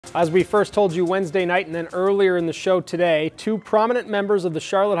As we first told you Wednesday night and then earlier in the show today, two prominent members of the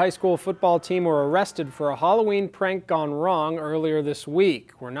Charlotte High School football team were arrested for a Halloween prank gone wrong earlier this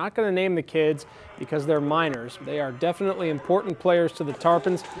week. We're not going to name the kids because they're minors. They are definitely important players to the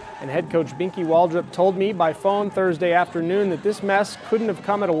Tarpons, and head coach Binky Waldrop told me by phone Thursday afternoon that this mess couldn't have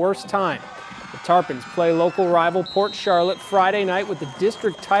come at a worse time. The Tarpons play local rival Port Charlotte Friday night with the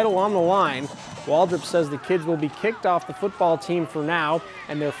district title on the line. Waldrop says the kids will be kicked off the football team for now,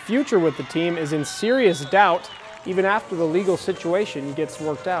 and their future with the team is in serious doubt even after the legal situation gets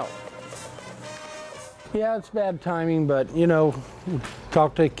worked out. Yeah, it's bad timing, but you know,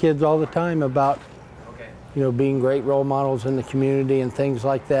 talk to kids all the time about being great role models in the community and things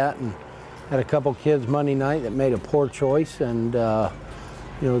like that. And had a couple kids Monday night that made a poor choice, and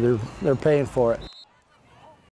they're paying for it.